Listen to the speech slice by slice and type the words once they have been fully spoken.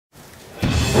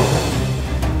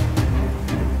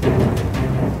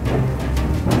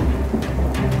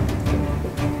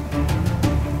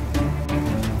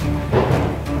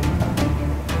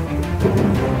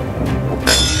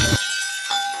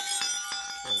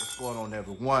going on,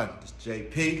 everyone? It's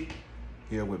JP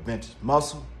here with Vintage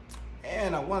Muscle,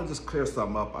 and I want to just clear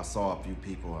something up. I saw a few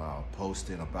people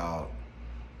posting about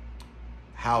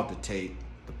how to take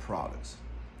the products.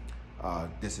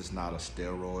 This is not a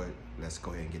steroid. Let's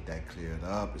go ahead and get that cleared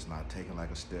up. It's not taken like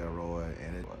a steroid,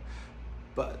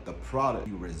 but the product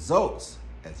results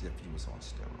as if you was on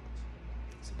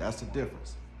steroids. So that's the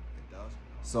difference. It does.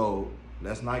 So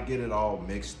let's not get it all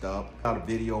mixed up. I got a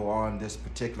video on this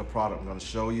particular product I'm going to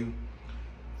show you.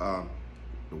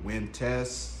 The wind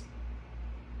test.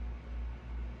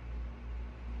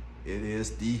 It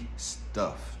is the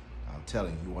stuff. I'm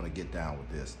telling you, you want to get down with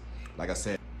this. Like I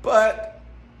said, but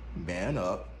man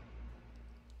up.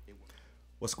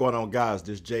 What's going on, guys?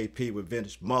 This is JP with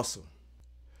Vintage Muscle.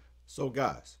 So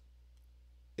guys,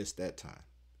 it's that time.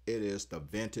 It is the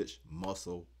Vintage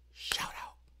Muscle shout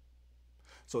out.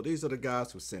 So these are the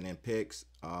guys who sent in pics.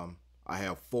 I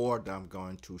have 4 that I'm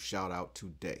going to shout out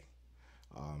today.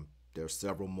 There's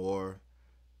several more.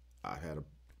 I had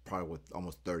probably with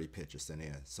almost 30 pictures sent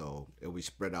in, so it'll be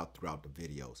spread out throughout the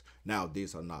videos. Now,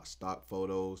 these are not stock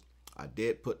photos. I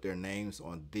did put their names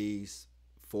on these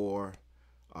 4.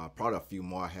 Probably a few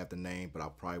more I have the name, but I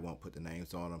probably won't put the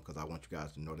names on them because I want you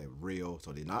guys to know they're real.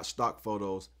 So they're not stock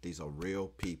photos. These are real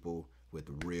people with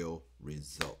real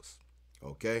results.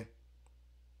 Okay?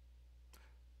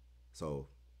 So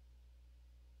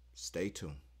stay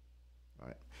tuned. All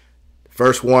right.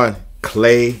 First one,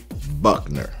 Clay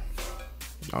Buckner.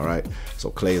 All right. So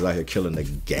Clay's out here killing the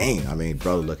game. I mean,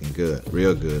 brother looking good,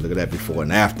 real good. Look at that before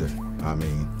and after. I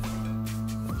mean,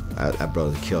 that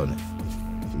brother's killing it.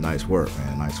 Nice work,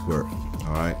 man. Nice work.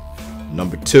 All right.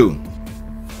 Number 2,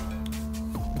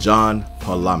 John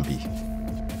Palambi.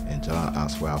 And John, I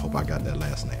swear, I hope I got that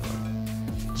last name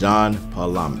right. John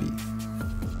Palambi.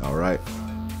 All right.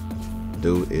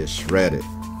 Dude is shredded.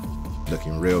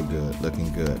 Looking real good.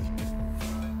 Looking good.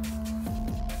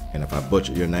 And if I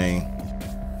butchered your name,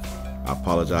 I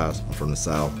apologize. I'm from the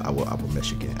South. I will mess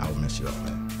you again. I will mess you up,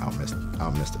 man. I'll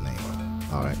mess the name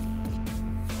up. All right.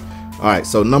 All right.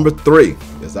 So number 3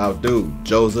 is our dude,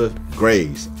 Joseph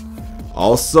Graves.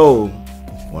 Also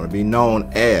want to be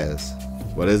known as,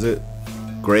 what is it?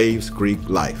 Graves Greek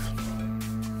Life.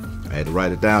 I had to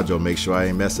write it down, Joe. Make sure I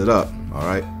ain't mess it up. All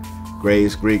right.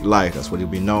 Graves Greek Life. That's what he'll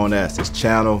be known as. His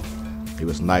channel. He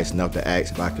was nice enough to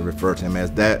ask if I could refer to him as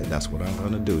that, and that's what I'm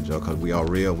gonna do, Joe, because we are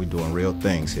real. We doing real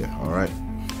things here. All right.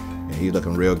 And he's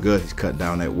looking real good. He's cutting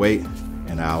down that weight.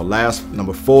 And our last,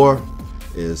 number 4,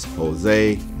 is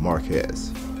Jose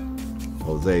Marquez.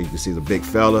 Jose, you can see the big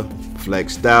fella,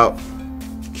 flexed out,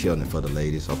 killing it for the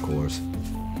ladies, of course.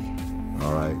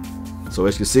 All right. So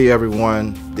as you can see,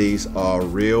 everyone, these are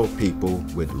real people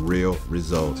with real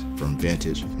results from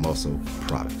Vintage Muscle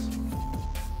products.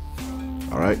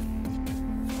 All right.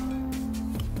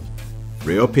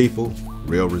 Real people,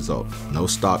 real results. No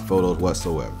stock photos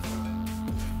whatsoever.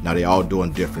 Now they all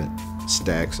doing different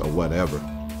stacks or whatever,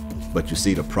 but you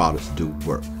see the products do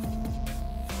work.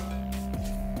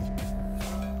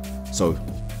 So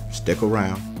stick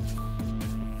around.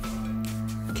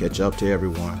 Catch up to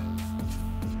everyone.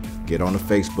 Get on the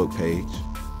Facebook page.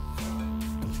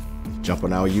 Jump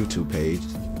on our YouTube page.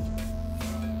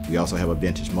 We also have a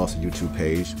Vintage Muscle YouTube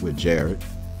page with Jared.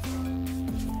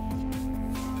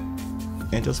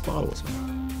 And just follow us, man.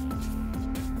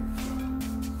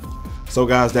 So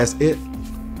guys, that's it.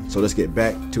 So let's get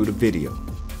back to the video.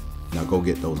 Now go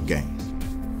get those games.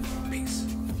 Peace.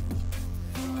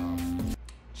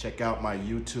 Check out my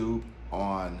YouTube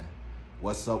on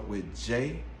What's Up with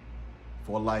Jay,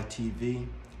 For Life TV,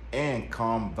 and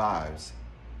Calm Vibes.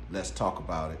 Let's talk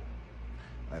about it.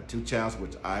 I have 2 channels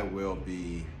which I will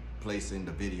be placing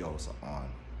the videos on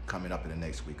coming up in the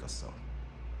next week or so.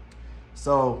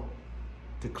 So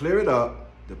to clear it up,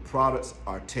 the products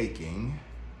are taken,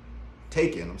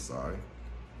 I'm sorry.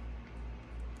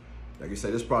 Like you say,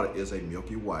 this product is a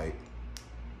milky white,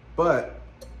 but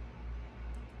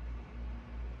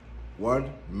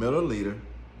 1 milliliter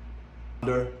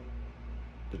under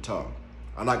the tongue.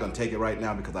 I'm not gonna take it right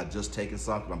now because I just taken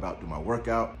something. I'm about to do my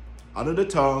workout. Under the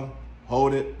tongue,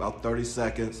 hold it about 30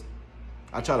 seconds.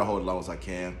 I try to hold it as long as I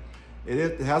can.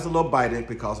 It has a little bite in it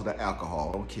because of the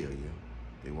alcohol. It won't kill you.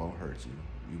 It won't hurt you.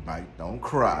 You might, don't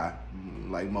cry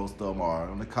like most of them are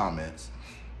in the comments.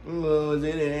 Oh, is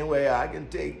there any way I can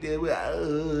take this?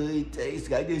 Oh, it tastes,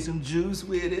 I get some juice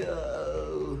with it.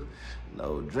 Oh.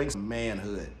 No, drink some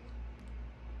manhood.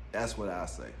 That's what I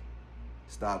say.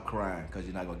 Stop crying because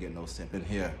you're not going to get no sympathy in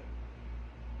here.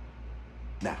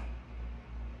 Now,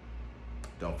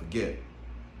 don't forget,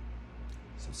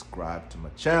 subscribe to my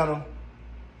channel.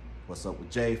 What's Up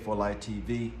with Jay for Life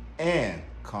TV and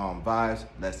Calm Vibes.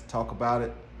 Let's talk about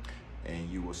it, and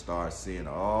you will start seeing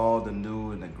all the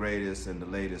new and the greatest and the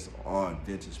latest on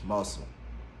vintage muscle.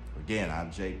 Again, I'm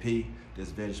JP, this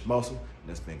vintage muscle,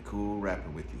 and it's been cool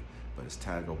rapping with you, but it's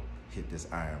time to go hit this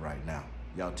iron right now.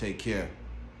 Y'all take care.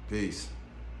 Peace.